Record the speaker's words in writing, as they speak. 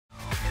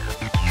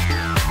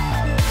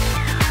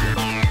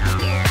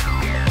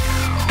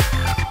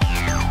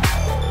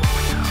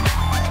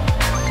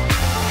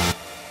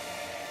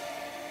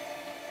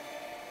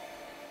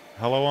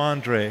Hello,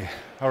 Andrey.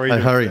 How are you Hi,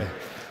 doing Harry. today?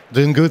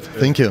 Doing good,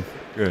 thank you.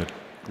 Good,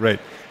 great.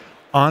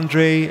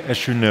 Andrey,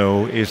 as you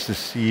know, is the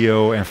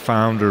CEO and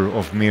founder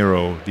of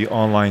Miro, the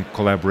online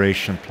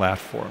collaboration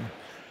platform.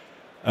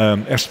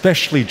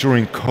 Especially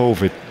during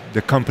COVID,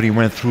 the company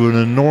went through an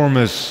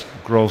enormous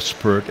growth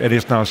spurt and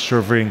is now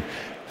serving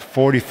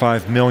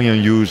 45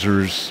 million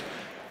users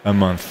a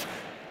month.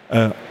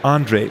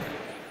 Andrey,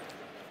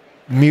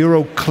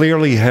 Miro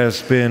clearly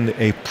has been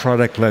a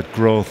product-led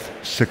growth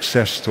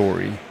success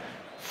story.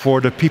 For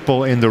the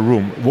people in the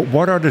room,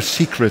 what are the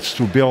secrets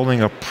to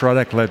building a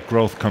product-led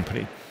growth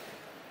company?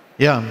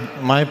 Yeah,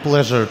 my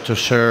pleasure to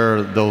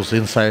share those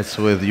insights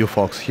with you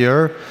folks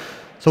here.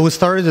 So we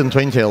started in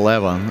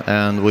 2011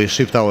 and we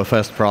shipped our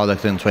first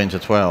product in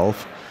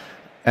 2012.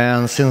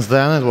 And since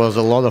then, it was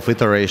a lot of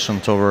iteration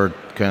toward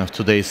kind of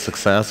today's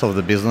success of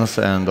the business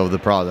and of the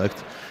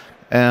product.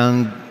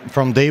 And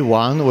from day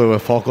one, we were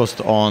focused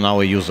on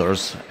our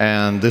users.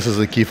 And this is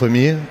the key for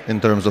me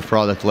in terms of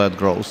product-led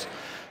growth.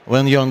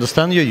 When you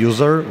understand your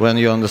user, when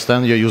you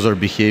understand your user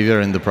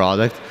behavior in the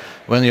product,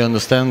 when you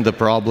understand the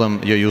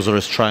problem your user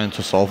is trying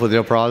to solve with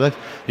your product,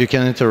 you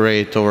can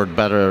iterate toward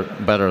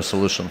better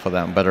solution for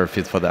them, better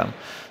fit for them.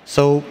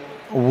 So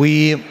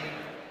we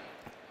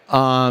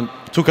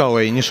took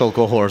our initial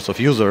cohorts of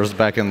users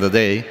back in the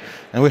day,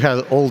 and we had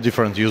all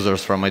different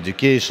users from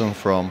education,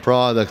 from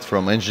product,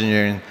 from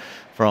engineering,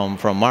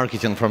 from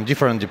marketing, from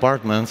different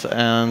departments,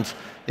 and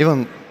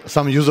even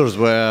some users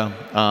were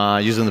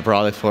using the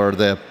product for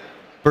their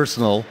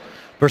personal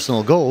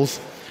goals.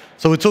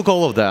 So we took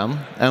all of them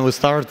and we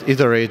started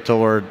iterate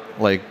toward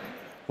like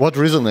what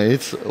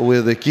resonates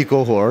with the key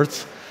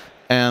cohorts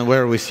and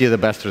where we see the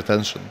best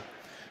retention.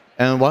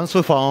 And once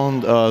we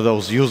found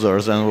those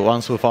users and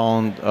once we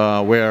found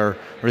where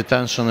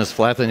retention is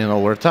flattening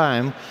over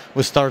time,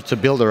 we start to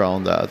build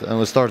around that. And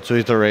we start to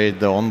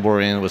iterate the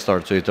onboarding, we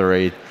start to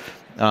iterate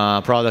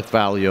product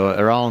value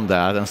around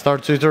that and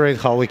start to iterate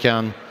how we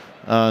can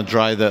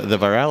drive the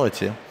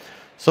virality.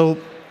 So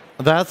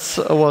that's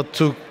what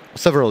took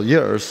several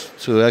years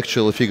to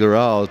actually figure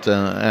out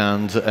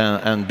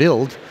and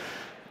build.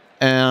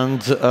 And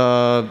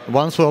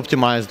once we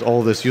optimized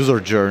all these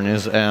user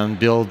journeys and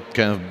built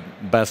kind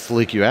of best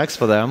slick UX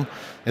for them,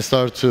 it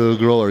started to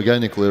grow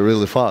organically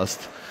really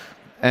fast.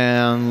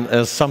 And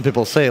as some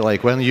people say,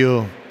 like when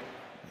you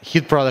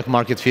hit product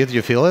market fit,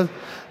 you feel it.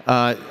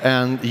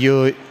 And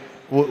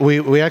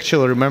we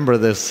actually remember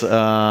this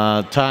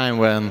time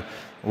when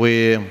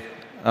we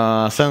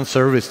send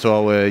service to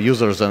our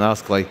users and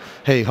ask like,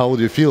 hey, how would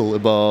you feel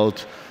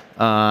about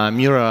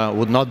Miro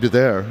would not be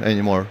there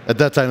anymore? At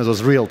that time, it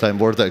was real-time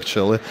board,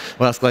 actually.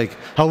 We asked like,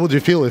 how would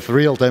you feel if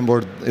real-time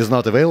board is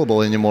not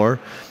available anymore?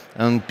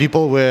 And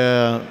people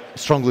were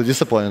strongly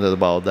disappointed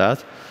about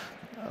that.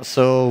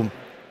 So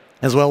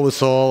as well, we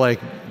saw like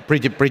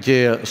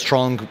pretty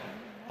strong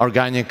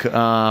organic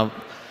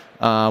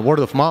word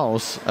of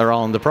mouth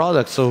around the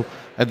product. So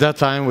at that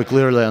time, we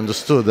clearly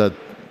understood that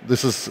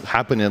this is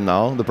happening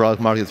now, the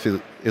product market fit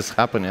is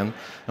happening,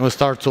 and we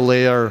start to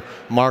layer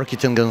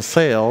marketing and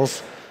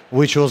sales,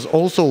 which was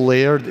also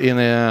layered in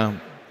a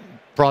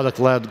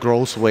product-led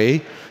growth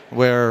way,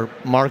 where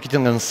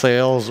marketing and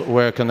sales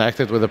were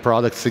connected with the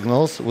product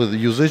signals, with the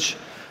usage,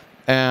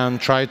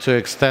 and try to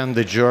extend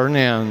the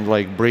journey and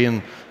like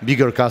bring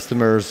bigger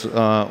customers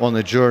on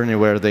a journey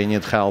where they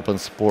need help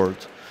and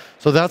support.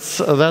 So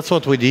that's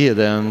what we did.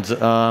 And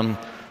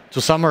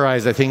to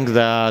summarize, I think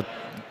that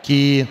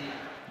key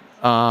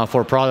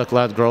for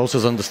product-led growth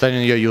is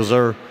understanding your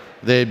user,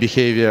 their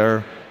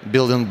behavior,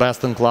 building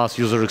best-in-class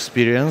user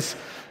experience,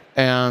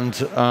 and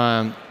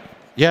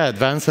yeah,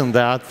 advancing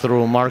that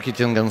through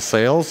marketing and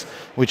sales,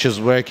 which is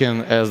working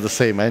as the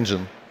same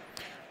engine.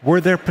 Were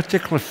there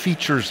particular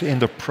features in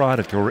the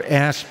product or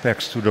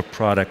aspects to the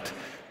product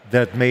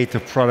that made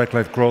the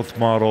product-led growth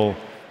model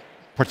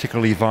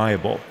particularly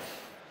viable?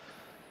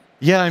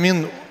 Yeah, I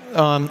mean,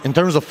 in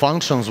terms of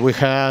functions, we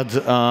had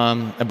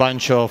a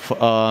bunch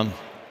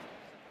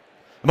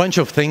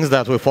of things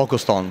that we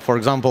focused on. For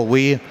example,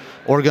 we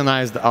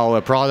organized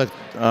our product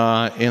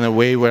in a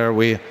way where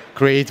we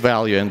create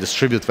value and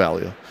distribute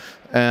value.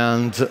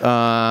 And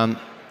a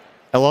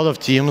lot of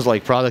teams,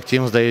 like product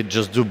teams, they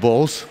just do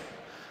both.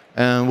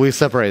 And we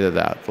separated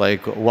that.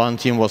 Like one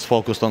team was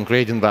focused on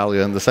creating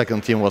value, and the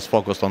second team was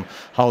focused on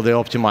how they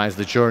optimize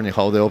the journey,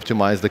 how they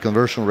optimize the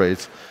conversion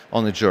rates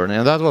on the journey.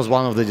 And that was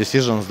one of the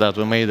decisions that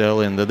we made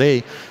early in the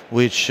day,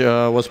 which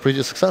was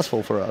pretty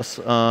successful for us.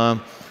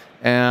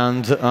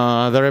 And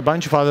there are a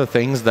bunch of other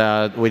things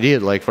that we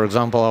did. Like, for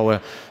example,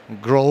 our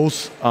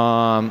growth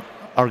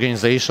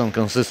organization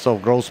consists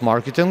of growth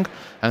marketing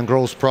and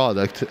growth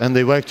product, and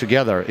they work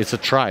together. It's a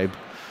tribe.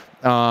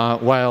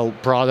 While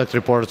product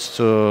reports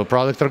to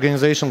product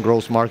organization,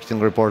 growth marketing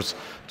reports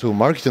to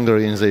marketing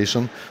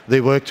organization, they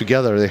work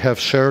together. They have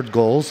shared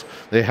goals,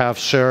 they have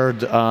shared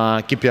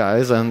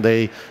KPIs, and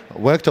they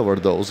work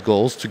toward those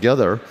goals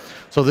together.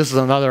 So this is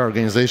another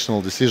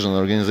organizational decision,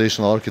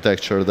 organizational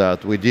architecture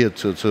that we did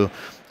to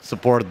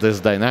support this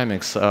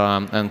dynamics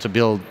and to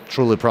build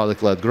truly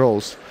product-led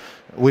growth.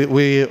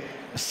 We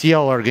see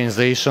our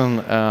organization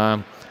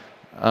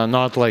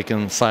not like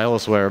in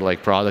silos where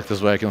like product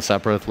is working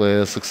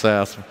separately,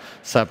 success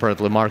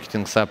separately,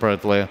 marketing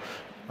separately,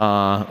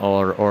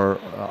 or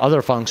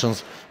other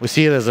functions. We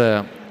see it as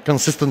a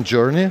consistent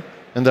journey,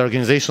 and the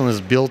organization is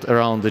built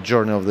around the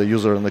journey of the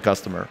user and the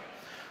customer.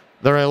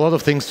 There are a lot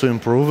of things to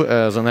improve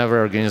as in every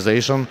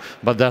organization,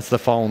 but that's the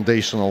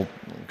foundational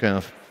kind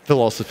of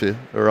philosophy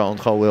around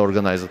how we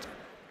organize it.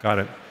 Got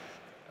it.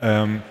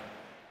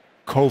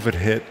 COVID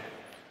hit.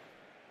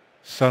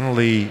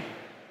 Suddenly,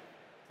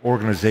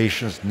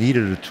 organizations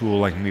needed a tool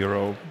like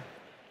Miro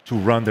to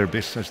run their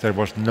business. There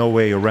was no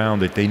way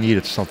around it. They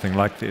needed something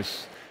like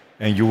this.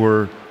 And you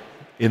were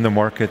in the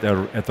market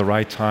at the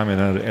right time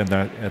and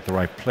at the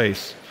right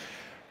place.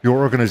 Your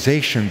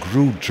organization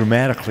grew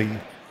dramatically.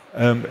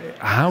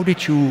 How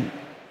did you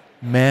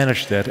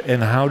manage that,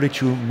 and how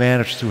did you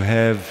manage to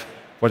have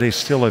what is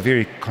still a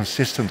very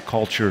consistent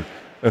culture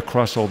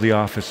across all the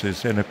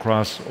offices and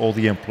across all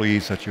the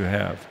employees that you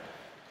have?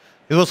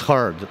 It was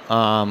hard.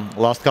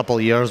 Last couple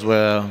of years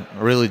were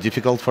really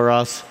difficult for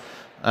us.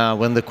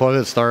 When the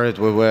COVID started,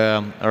 we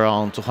were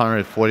around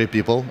 240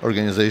 people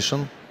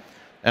organization,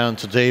 and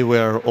today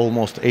we're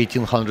almost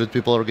 1,800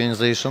 people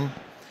organization.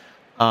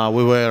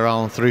 We were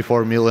around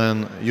 3-4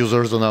 million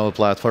users on our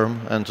platform,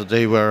 and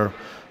today we're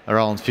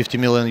around 50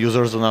 million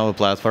users on our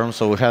platform.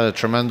 So we had a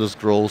tremendous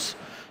growth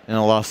in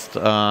the last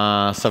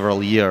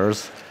several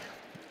years.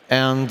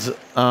 And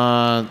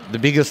the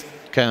biggest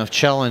kind of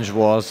challenge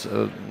was,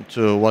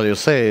 to what you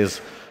say,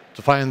 is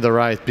to find the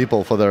right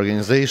people for the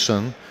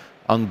organization,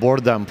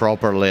 onboard them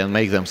properly, and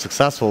make them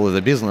successful with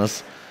the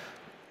business.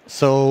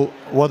 So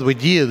what we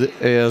did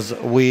is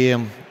it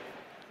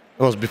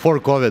was before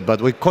COVID,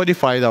 but we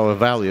codified our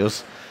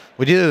values.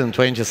 We did it in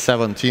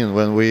 2017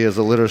 when we, as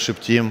a leadership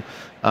team,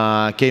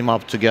 came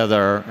up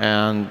together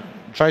and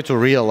tried to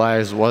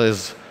realize what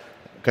is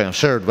kind of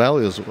shared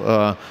values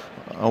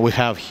we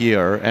have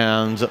here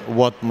and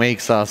what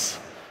makes us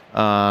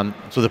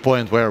to the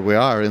point where we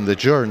are in the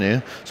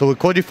journey. So we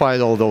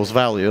codified all those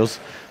values.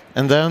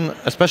 And then,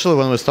 especially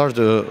when we started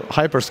to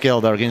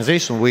hyperscale the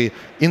organization, we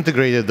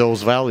integrated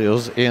those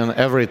values in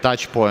every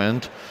touch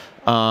point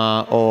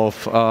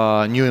of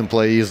new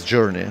employees'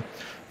 journey,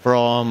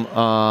 from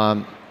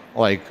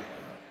like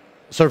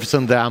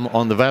surfacing them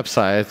on the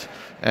website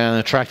and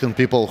attracting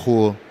people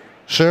who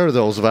share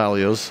those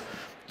values,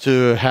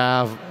 to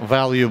have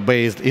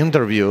value-based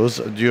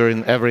interviews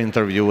during every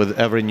interview with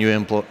every new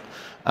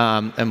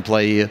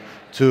employee,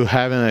 to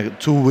having a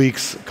 2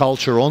 weeks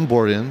culture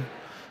onboarding,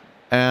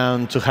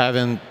 and to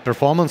having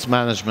performance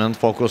management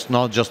focused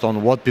not just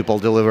on what people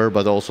deliver,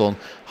 but also on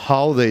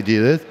how they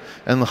did it,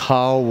 and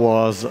how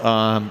was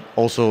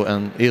also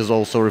and is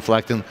also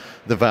reflecting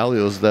the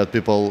values that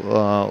people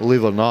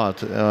live or not.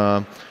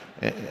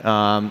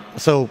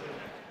 So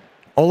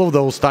all of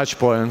those touch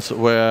points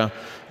were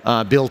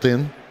built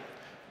in,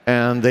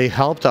 and they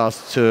helped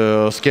us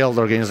to scale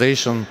the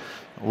organization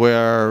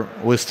where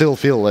we still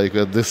feel like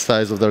at this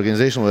size of the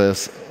organization we're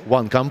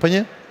one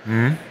company.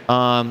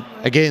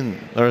 Again,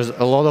 there's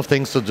a lot of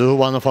things to do.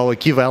 One of our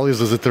key values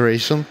is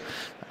iteration.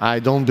 I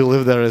don't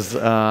believe there is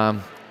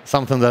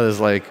something that is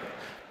like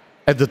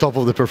at the top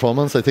of the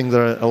performance. I think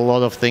there are a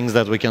lot of things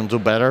that we can do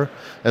better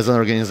as an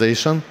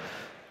organization,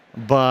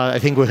 but I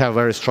think we have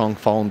very strong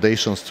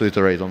foundations to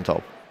iterate on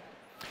top.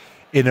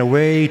 In a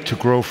way, to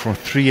grow from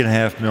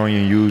 3.5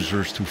 million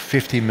users to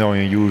 50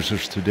 million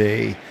users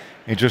today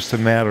in just a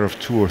matter of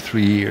 2 or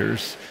 3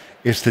 years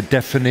is the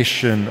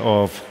definition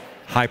of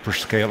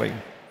hyperscaling.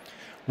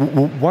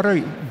 What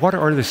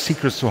are the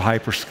secrets to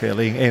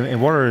hyperscaling,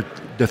 and what are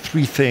the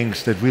 3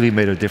 things that really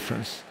made a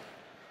difference?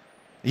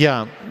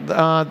 Yeah,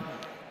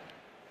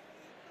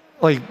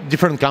 like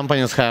different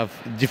companies have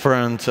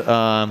different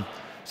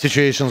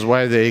situations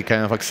why they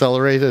kind of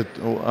accelerated.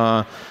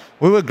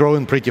 We were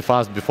growing pretty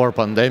fast before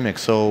pandemic,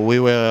 so we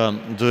were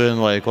doing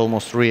like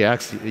almost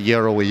 3x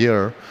year over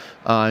year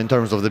in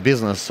terms of the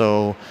business.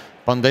 So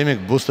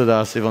pandemic boosted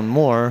us even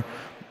more.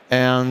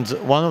 And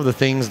one of the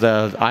things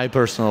that I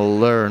personally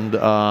learned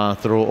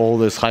through all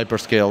this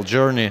hyperscale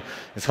journey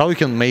is how you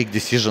can make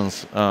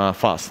decisions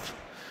fast.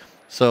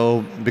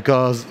 So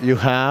because you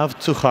have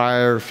to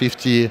hire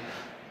 50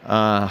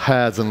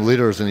 heads and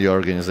leaders in your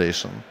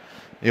organization,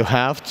 you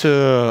have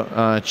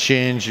to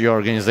change your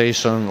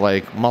organization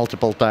like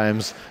multiple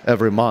times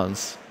every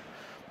month.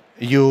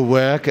 You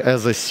work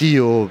as a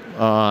CEO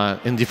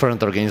in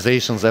different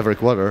organizations every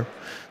quarter,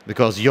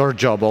 because your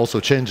job also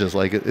changes.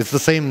 Like it's the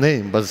same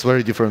name, but it's a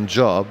very different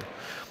job.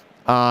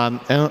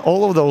 And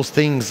all of those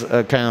things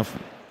kind of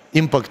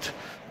impact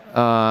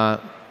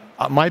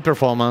my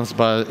performance,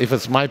 but if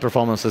it's my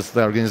performance, it's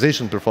the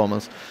organization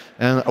performance.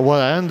 And what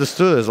I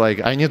understood is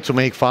like I need to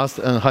make fast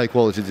and high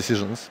quality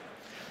decisions.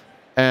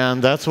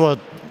 And that's what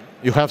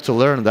you have to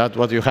learn, that's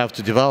what you have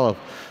to develop.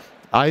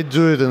 I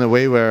do it in a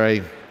way where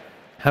I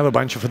have a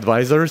bunch of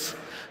advisors,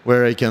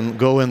 where I can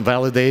go and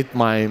validate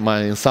my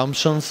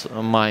assumptions,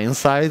 my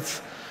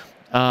insights.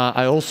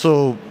 I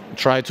also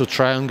try to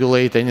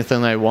triangulate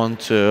anything I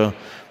want to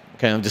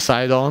kind of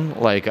decide on.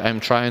 Like I'm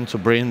trying to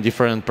bring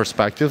different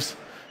perspectives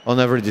on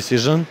every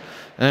decision.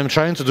 And I'm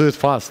trying to do it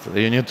fast.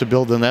 You need to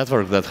build a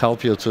network that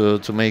help you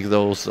to make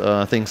those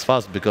things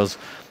fast, because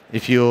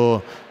if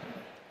you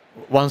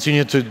once you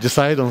need to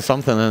decide on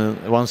something,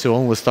 and once you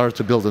only start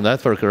to build a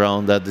network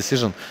around that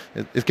decision,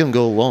 it can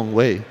go a long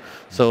way.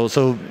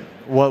 So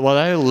what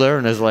I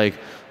learned is like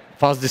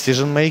fast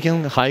decision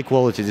making, high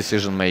quality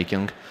decision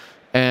making,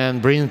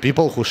 and bringing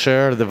people who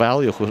share the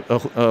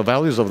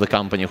values of the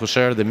company, who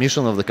share the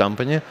mission of the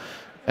company,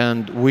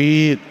 and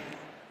we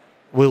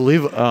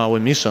live our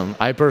mission.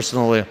 I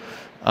personally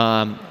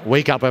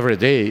wake up every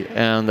day,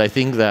 and I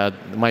think that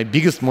my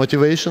biggest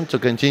motivation to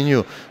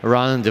continue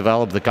run and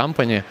develop the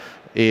company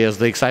is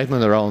the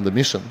excitement around the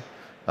mission.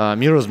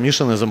 Miro's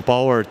mission is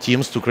empower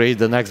teams to create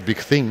the next big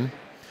thing.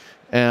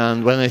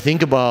 And when I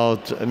think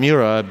about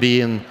Miro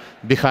being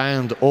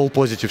behind all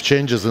positive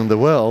changes in the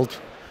world,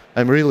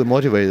 I'm really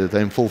motivated.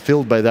 I'm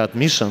fulfilled by that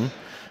mission.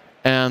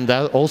 And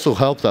that also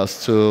helped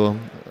us to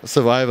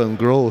survive and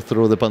grow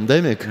through the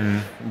pandemic,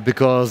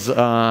 because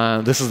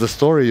this is the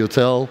story you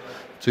tell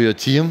to your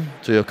team,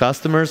 to your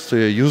customers, to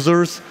your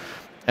users.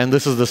 And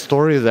this is the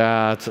story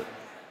that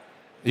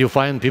you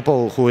find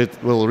people who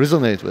it will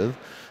resonate with.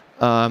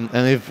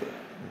 And if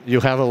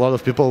you have a lot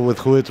of people with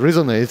who it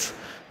resonates,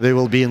 they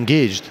will be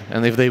engaged.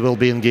 And if they will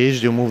be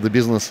engaged, you move the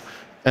business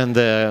and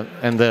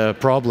the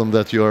problem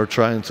that you are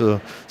trying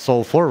to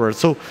solve forward.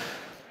 So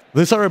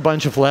these are a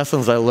bunch of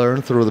lessons I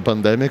learned through the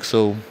pandemic.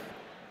 So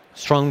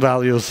strong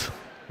values,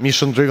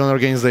 mission-driven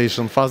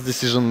organization, fast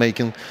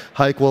decision-making,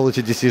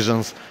 high-quality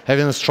decisions,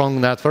 having a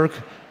strong network,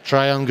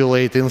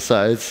 triangulate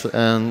insights,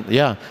 and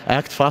yeah,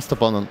 act fast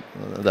upon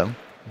them.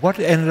 What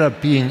ended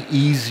up being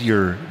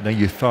easier than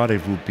you thought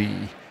it would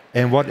be?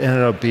 And what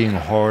ended up being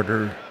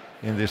harder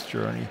in this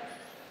journey?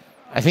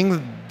 I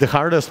think the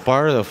hardest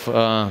part of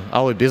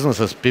our business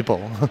is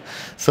people.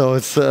 So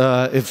it's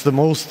the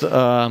most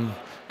kind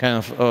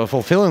of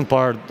fulfilling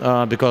part,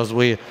 because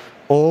we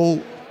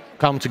all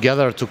come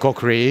together to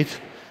co-create.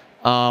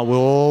 We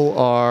all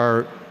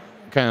are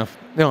kind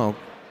of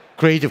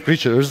creative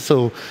creatures,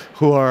 so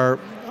who are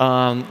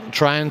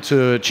trying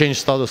to change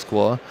status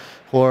quo,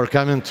 who are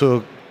trying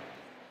to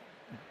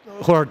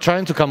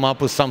come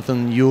up with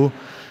something new.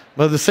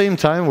 But at the same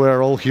time,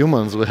 we're all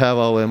humans. We have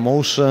our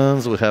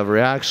emotions, we have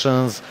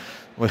reactions,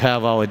 we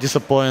have our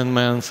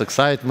disappointments,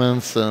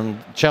 excitements, and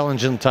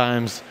challenging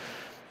times.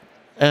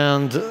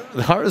 And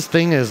the hardest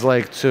thing is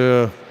like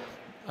to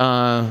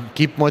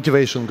keep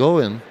motivation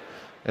going.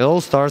 It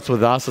all starts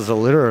with us as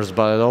leaders,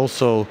 but it's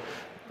also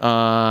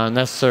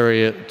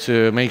necessary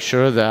to make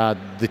sure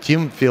that the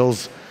team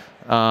feels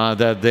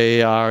that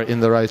they are in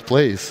the right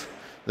place,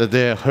 that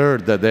they are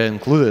heard, that they're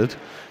included.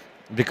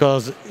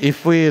 Because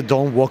if we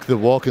don't walk the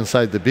walk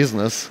inside the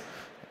business,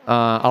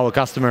 our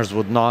customers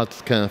would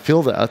not kind of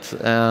feel that.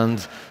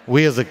 And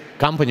we as a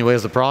company, we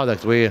as a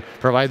product, we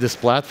provide this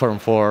platform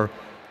for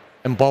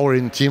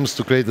empowering teams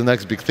to create the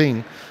next big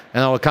thing.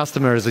 And our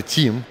customer is a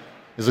team,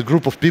 is a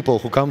group of people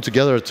who come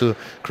together to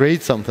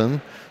create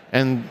something.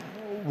 And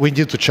we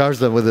need to charge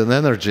them with an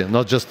energy,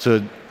 not just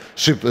to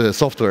ship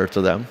software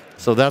to them.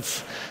 So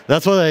that's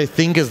what I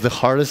think is the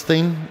hardest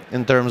thing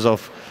in terms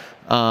of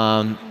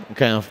kind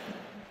of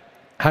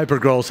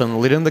hypergrowth and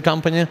leading the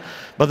company.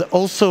 But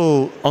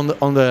also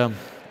on the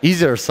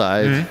easier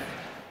side,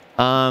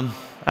 I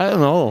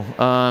don't know.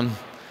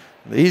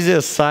 The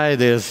easiest side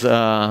is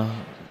to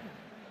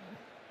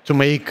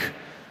make,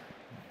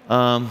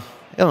 the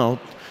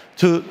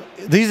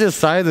easiest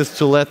side is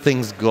to let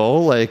things go,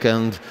 like,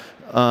 and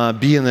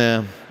be in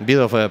a bit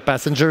of a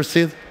passenger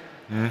seat.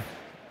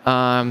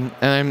 And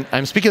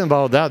I'm speaking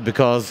about that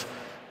because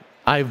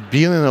I've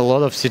been in a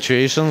lot of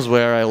situations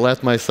where I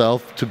let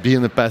myself to be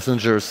in a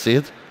passenger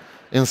seat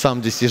in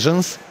some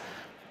decisions,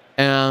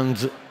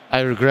 and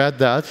I regret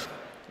that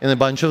in a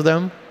bunch of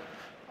them.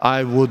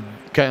 I would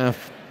kind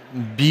of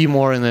be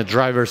more in a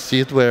driver's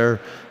seat where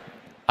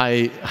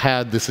I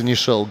had this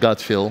initial gut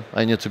feel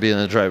I need to be in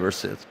a driver's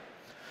seat.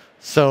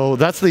 So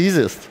that's the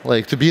easiest,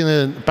 like to be in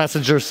a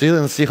passenger seat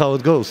and see how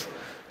it goes.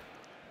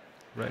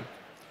 Right.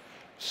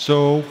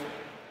 So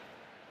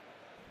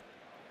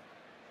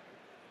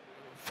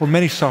for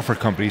many software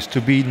companies,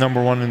 to be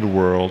 #1 in the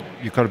world,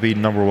 you've got to be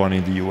 #1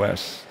 in the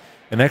US.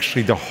 And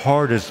actually the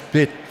hardest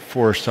bit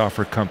for a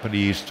software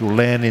company is to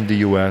land in the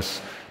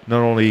US,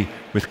 not only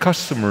with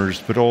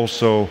customers, but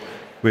also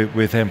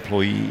with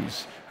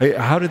employees.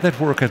 How did that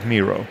work at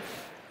Miro?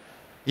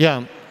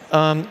 Yeah,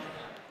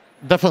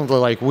 definitely.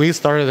 Like, we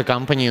started a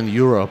company in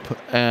Europe,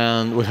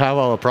 and we have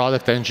our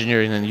product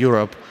engineering in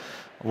Europe,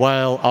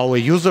 while our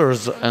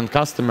users and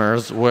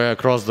customers were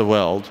across the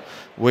world.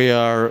 We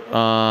are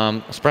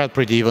spread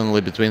pretty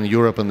evenly between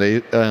Europe and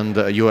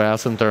the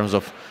US in terms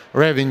of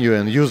revenue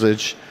and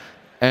usage.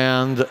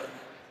 And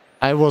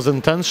I was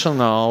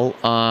intentional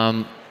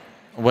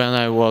when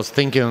I was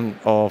thinking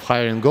of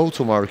hiring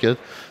go-to-market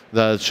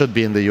that it should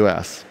be in the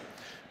US.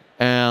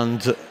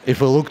 And if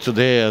we look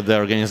today at the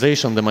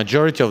organization, the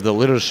majority of the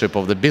leadership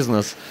of the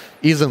business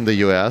is in the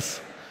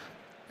US,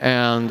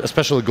 and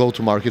especially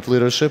go-to-market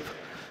leadership.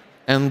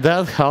 And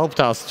that helped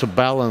us to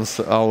balance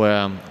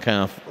our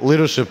kind of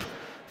leadership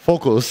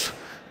focus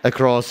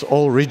across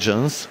all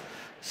regions.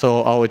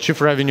 So our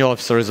chief revenue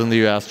officer is in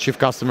the US, chief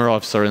customer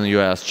officer in the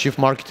US, chief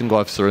marketing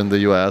officer in the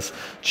US,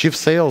 chief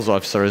sales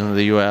officer in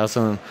the US,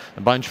 and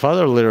a bunch of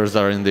other leaders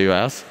are in the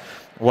US.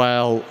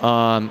 While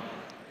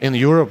in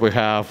Europe we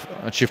have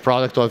a chief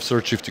product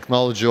officer, chief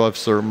technology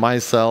officer,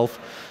 myself,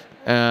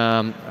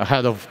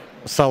 head of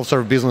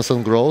self-serve business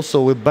and growth.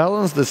 So we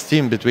balance this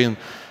team between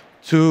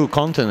two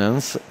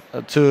continents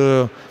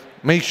to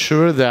make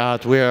sure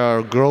that we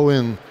are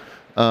growing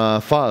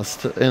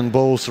fast in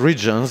both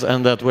regions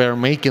and that we are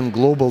making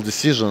global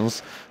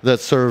decisions that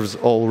serves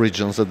all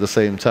regions at the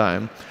same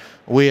time.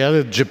 We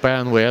added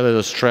Japan, we added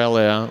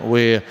Australia,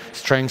 we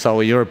strengthened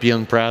our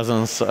European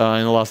presence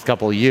in the last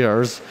couple of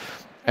years.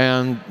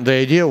 And the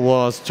idea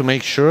was to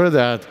make sure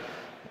that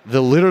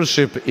the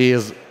leadership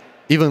is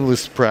evenly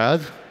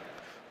spread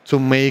to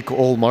make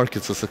all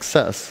markets a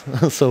success.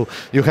 So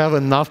you have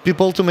enough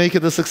people to make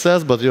it a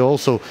success, but you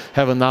also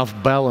have enough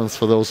balance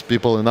for those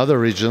people in other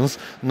regions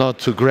not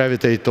to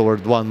gravitate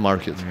toward one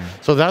market.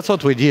 So that's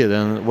what we did,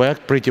 and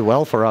worked pretty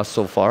well for us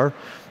so far.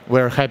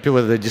 We're happy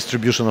with the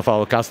distribution of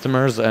our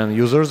customers and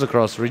users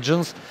across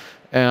regions.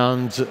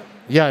 And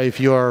yeah, if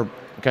you're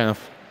kind of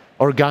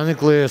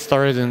organically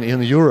started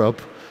in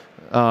Europe,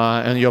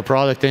 and your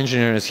product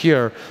engineer is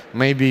here,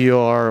 maybe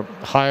your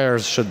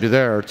hires should be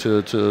there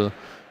to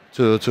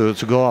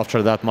go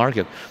after that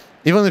market.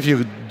 Even if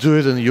you do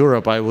it in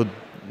Europe, I would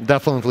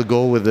definitely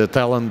go with the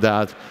talent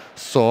that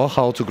saw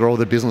how to grow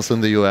the business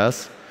in the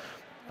US.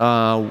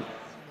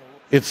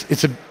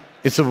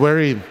 It's a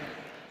very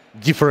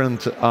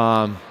different,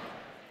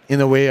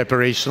 in a way,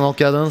 operational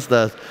cadence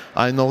that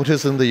I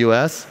notice in the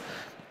US.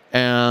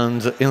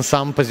 And in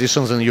some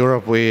positions in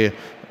Europe, we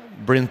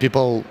bring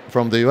people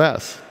from the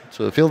US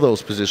to fill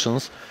those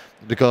positions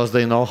because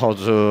they know how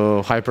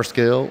to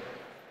hyperscale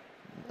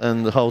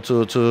and how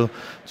to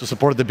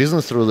support the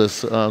business through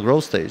this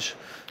growth stage.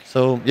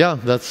 So yeah,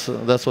 that's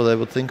what I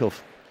would think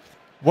of.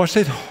 Was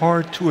it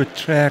hard to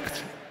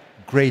attract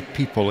great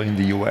people in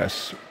the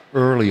US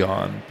early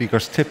on?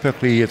 Because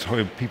typically it's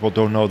people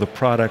don't know the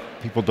product,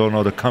 people don't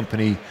know the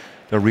company,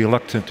 they're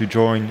reluctant to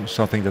join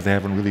something that they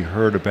haven't really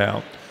heard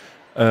about.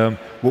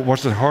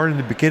 Was it hard in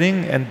the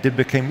beginning, and did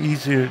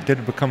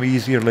it become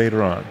easier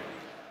later on?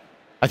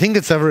 I think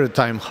it's every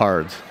time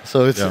hard.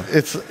 So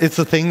it's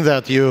a thing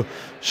that you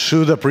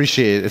should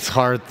appreciate. It's a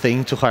hard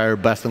thing to hire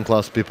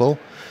best-in-class people.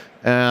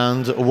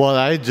 And what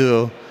I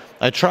do,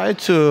 I try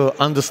to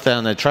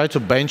understand, I try to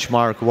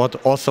benchmark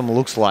what awesome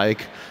looks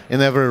like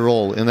in every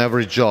role, in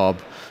every job.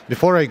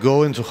 Before I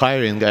go into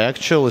hiring, I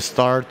actually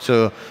start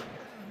to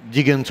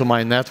dig into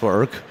my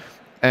network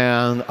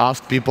and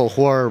ask people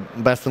who are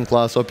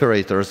best-in-class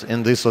operators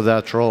in this or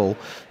that role,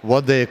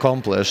 what they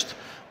accomplished.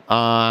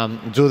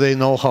 Do they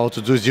know how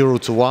to do 0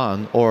 to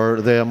 1,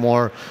 or they are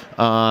more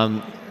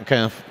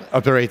kind of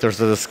operators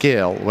at a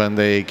scale when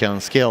they can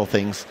scale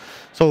things?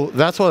 So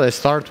that's what I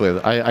start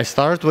with. I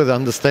start with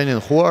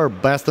understanding who are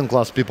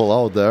best-in-class people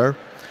out there.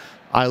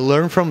 I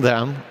learn from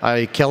them,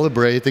 I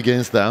calibrate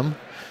against them,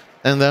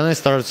 and then I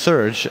start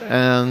search.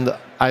 And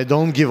I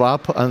don't give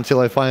up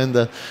until I find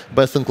the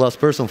best-in-class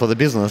person for the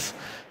business.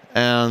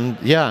 And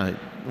yeah,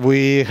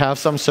 we have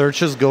some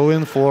searches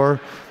going for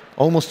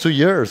almost 2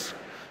 years.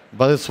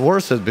 But it's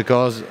worth it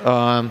because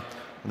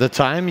the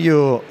time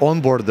you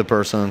onboard the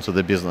person into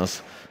the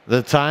business,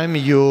 the time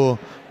you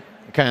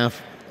kind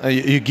of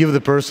you give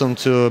the person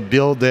to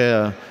build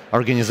their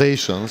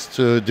organizations,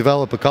 to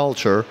develop a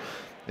culture,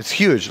 it's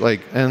huge.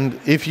 And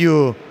if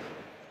you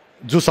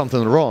do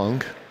something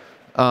wrong,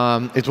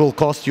 it will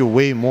cost you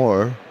way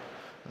more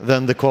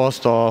than the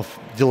cost of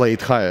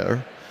delayed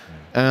hire.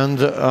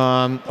 And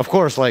of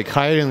course,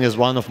 hiring is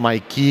one of my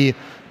key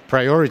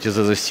priorities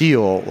as a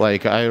CEO.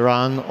 I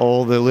run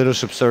all the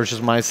leadership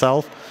searches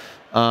myself.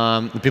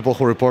 The people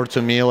who report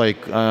to me,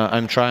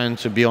 I'm trying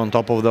to be on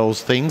top of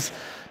those things.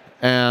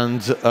 And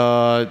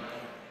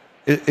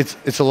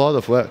it's a lot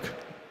of work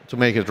to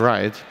make it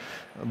right.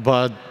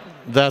 But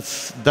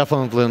that's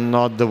definitely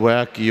not the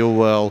work you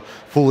will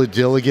fully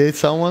delegate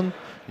someone.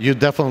 You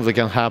definitely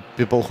can have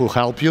people who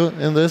help you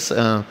in this.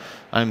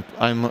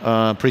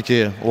 I'm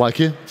pretty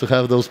lucky to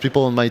have those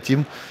people on my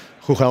team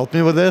who helped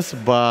me with this,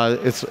 but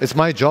it's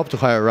my job to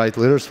hire right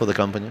leaders for the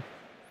company.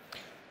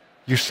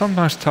 You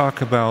sometimes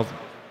talk about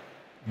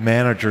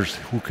managers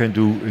who can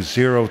do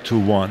 0 to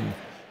 1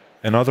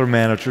 and other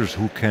managers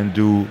who can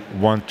do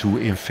 1 to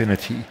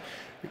infinity.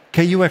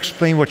 Can you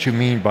explain what you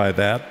mean by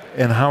that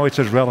and how it's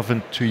as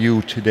relevant to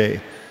you today?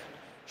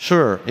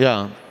 Sure,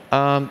 yeah.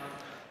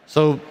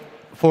 So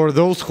for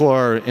those who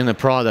are in the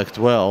product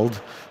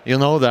world, you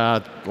know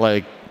that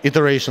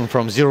iteration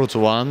from 0 to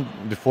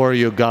 1 before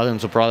you got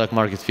into product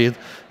market fit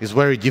is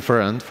very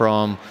different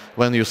from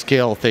when you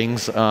scale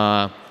things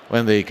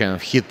when they kind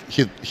of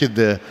hit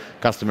the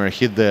customer,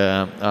 hit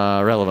the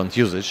relevant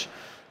usage.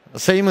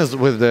 Same as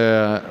with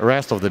the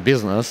rest of the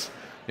business.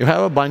 You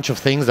have a bunch of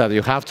things that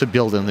you have to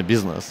build in the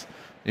business.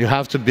 You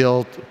have to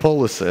build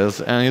policies,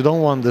 and you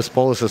don't want these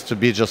policies to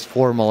be just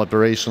formal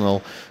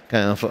operational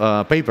kind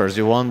of papers.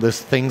 You want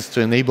these things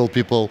to enable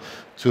people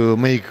to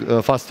make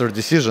faster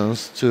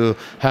decisions, to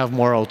have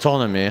more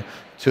autonomy,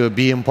 to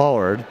be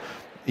empowered.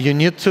 You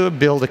need to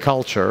build a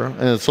culture,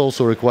 and it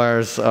also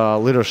requires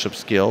leadership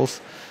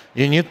skills.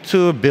 You need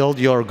to build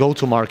your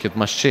go-to-market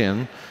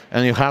machine,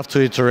 and you have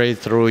to iterate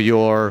through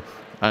your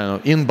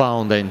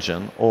inbound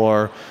engine,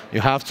 or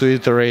you have to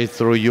iterate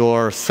through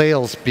your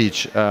sales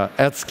pitch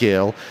at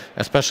scale,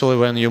 especially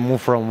when you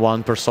move from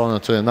one persona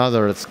to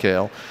another at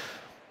scale.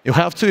 You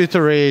have to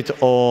iterate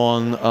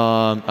on,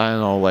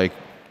 like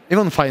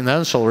even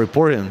financial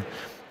reporting.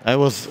 I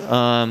was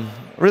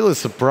really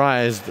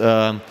surprised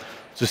to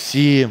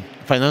see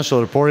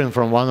financial reporting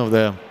from one of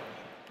the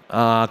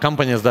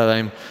companies that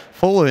I'm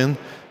following,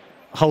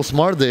 how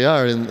smart they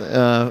are in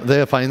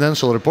their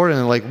financial reporting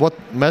and like what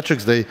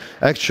metrics they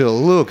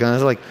actually look. And I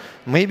was like,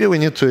 maybe we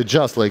need to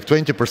adjust like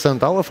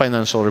 20% our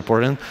financial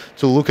reporting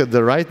to look at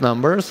the right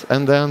numbers,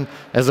 and then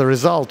as a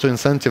result to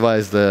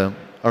incentivize the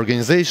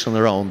organization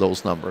around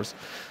those numbers.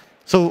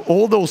 So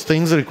all those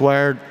things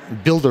require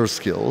builder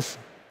skills.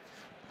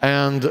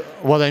 And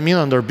what I mean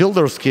under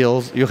builder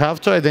skills, you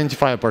have to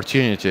identify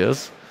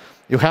opportunities.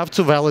 You have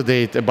to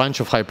validate a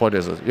bunch of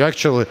hypotheses. You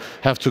actually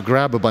have to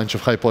grab a bunch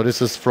of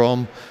hypotheses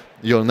from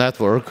your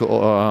network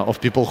of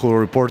people who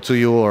report to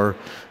you or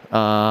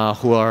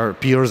who are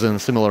peers in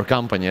similar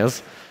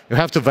companies. You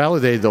have to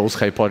validate those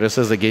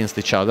hypotheses against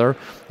each other.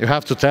 You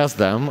have to test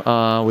them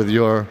with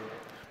your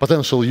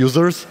potential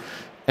users.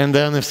 And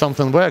then if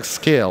something works,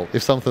 scale.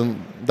 If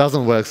something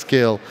doesn't work,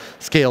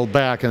 scale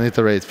back and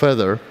iterate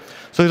further.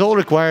 So it all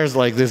requires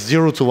like this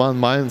 0 to 1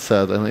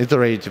 mindset, an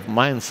iterative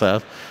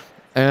mindset.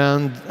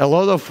 And a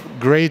lot of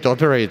great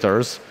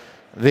operators,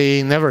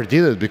 they never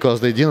did it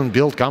because they didn't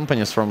build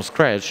companies from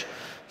scratch.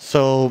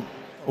 So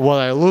what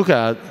I look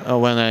at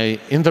when I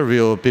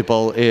interview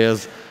people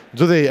is,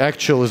 do they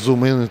actually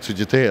zoom in into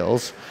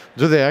details?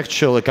 Do they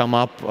actually come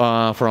up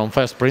from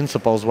first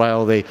principles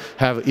while they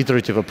have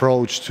iterative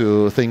approach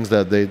to things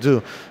that they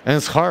do? And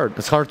it's hard.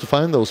 It's hard to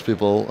find those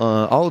people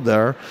out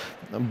there.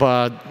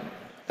 But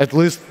at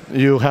least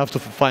you have to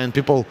find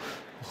people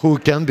who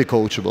can be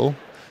coachable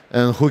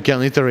and who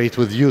can iterate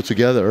with you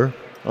together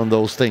on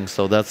those things.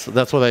 So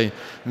that's what I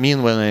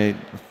mean when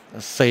I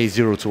say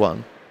 0 to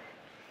 1.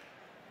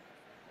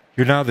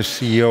 You're now the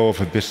CEO of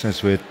a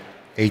business with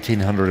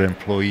 1,800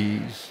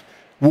 employees.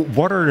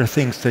 What are the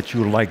things that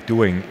you like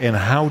doing, and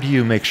how do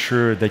you make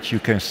sure that you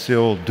can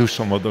still do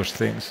some of those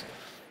things?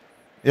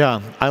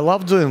 Yeah, I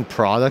love doing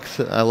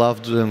product. I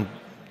love doing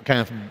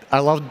I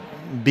love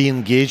being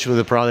engaged with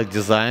the product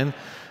design.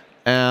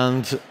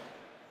 And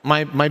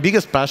my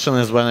biggest passion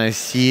is when I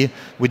see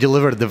we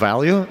deliver the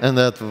value and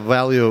that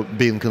value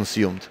being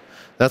consumed.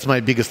 That's my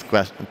biggest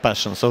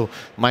passion. So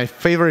my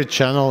favorite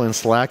channel in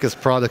Slack is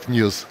product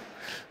news.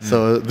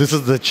 So this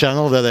is the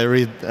channel that I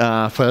read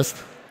first.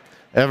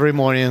 Every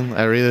morning,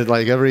 I read it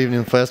like every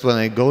evening first when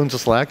I go into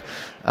Slack,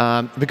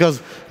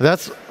 because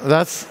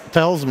that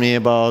tells me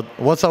about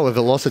what's our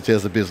velocity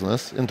as a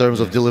business in terms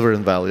of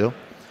delivering value,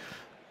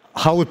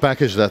 how we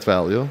package that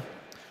value,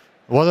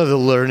 what are the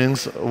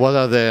learnings, what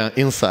are the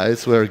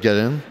insights we're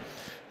getting,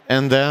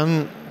 and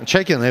then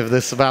checking if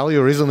this value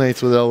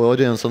resonates with our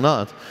audience or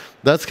not.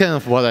 That's kind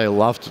of what I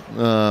loved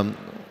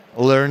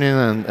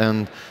learning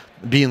and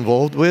be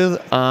involved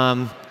with.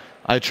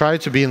 I try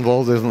to be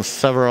involved in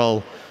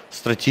several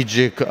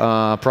strategic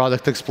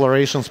product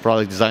explorations,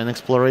 product design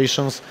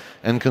explorations,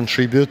 and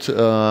contribute to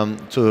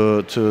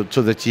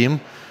the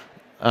team.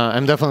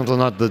 I'm definitely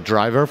not the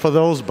driver for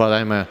those, but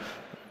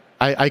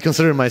I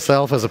consider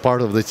myself as a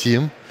part of the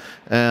team.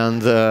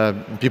 And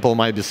people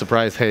might be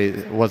surprised, hey,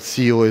 what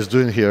CEO is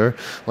doing here?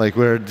 Like,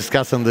 we're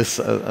discussing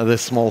this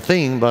small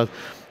thing, but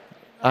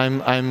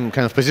I'm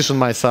kind of positioned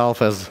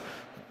myself as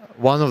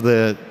one of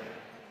the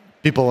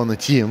people on the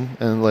team,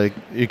 and like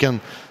you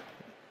can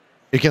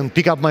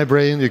pick up my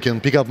brain, you can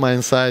pick up my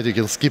insight, you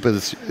can skip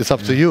it. It's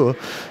up to you.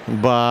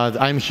 But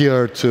I'm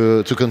here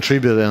to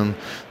contribute and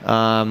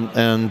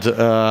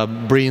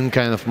bring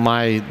kind of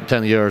my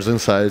 10 years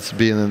insights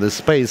being in this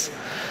space.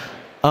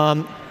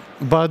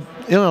 But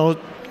there are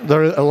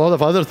a lot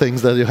of other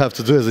things that you have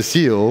to do as a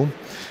CEO,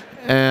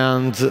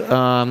 and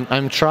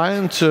I'm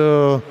trying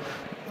to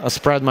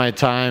spread my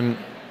time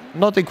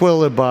not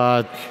equally,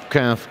 but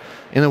kind of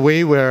in a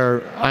way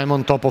where I'm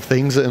on top of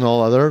things in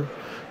all other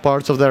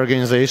parts of the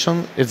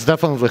organization. It's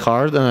definitely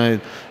hard, and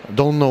I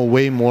don't know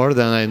way more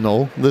than I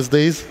know these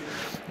days.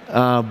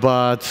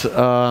 But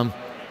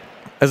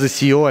as a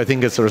CEO, I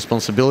think it's a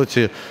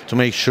responsibility to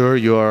make sure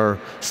you are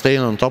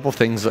staying on top of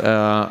things in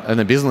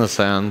a business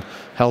and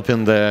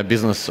helping the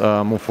business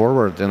move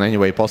forward in any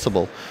way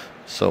possible.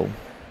 So,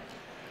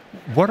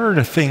 what are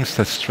the things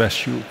that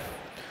stress you,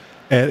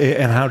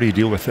 and how do you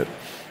deal with it?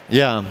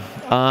 Yeah,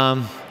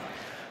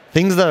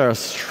 things that are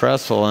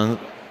stressful, and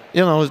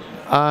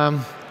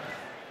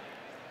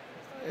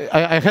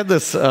I had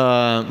this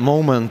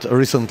moment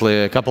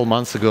recently, a couple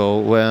months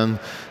ago, when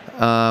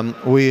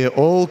we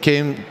all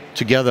came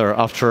together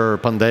after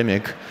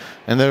pandemic,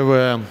 and there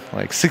were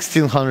like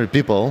 1,600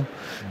 people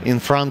in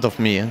front of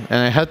me, and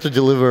I had to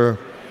deliver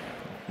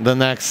the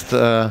next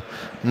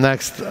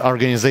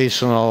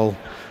organizational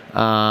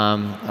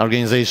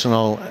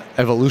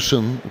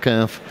evolution,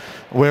 kind of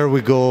where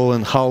we go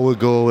and how we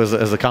go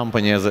as a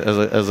company, as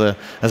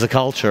a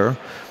culture.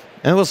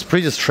 And it was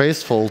pretty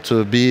stressful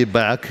to be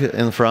back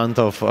in front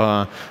of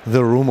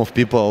the room of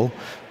people.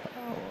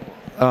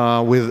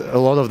 With a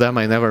lot of them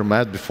I never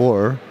met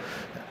before,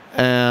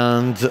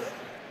 and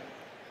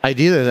I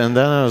did it, and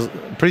then I was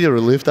pretty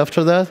relieved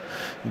after that.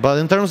 But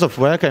in terms of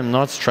work, I'm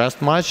not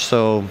stressed much,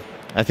 so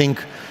I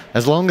think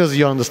as long as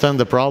you understand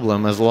the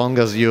problem, as long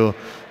as you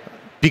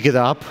pick it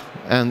up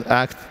and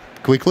act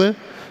quickly,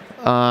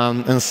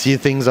 and see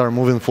things are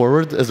moving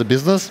forward as a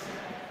business,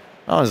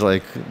 I was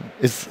like,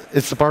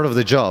 it's a part of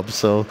the job,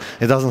 so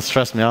it doesn't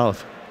stress me out.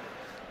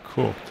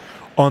 Cool.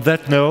 On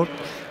that note,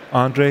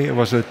 Andrey, it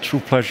was a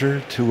true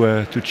pleasure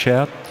to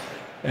chat,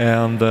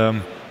 and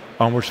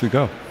onwards we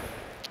go.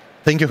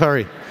 Thank you,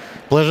 Harry.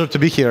 Pleasure to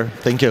be here.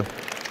 Thank you.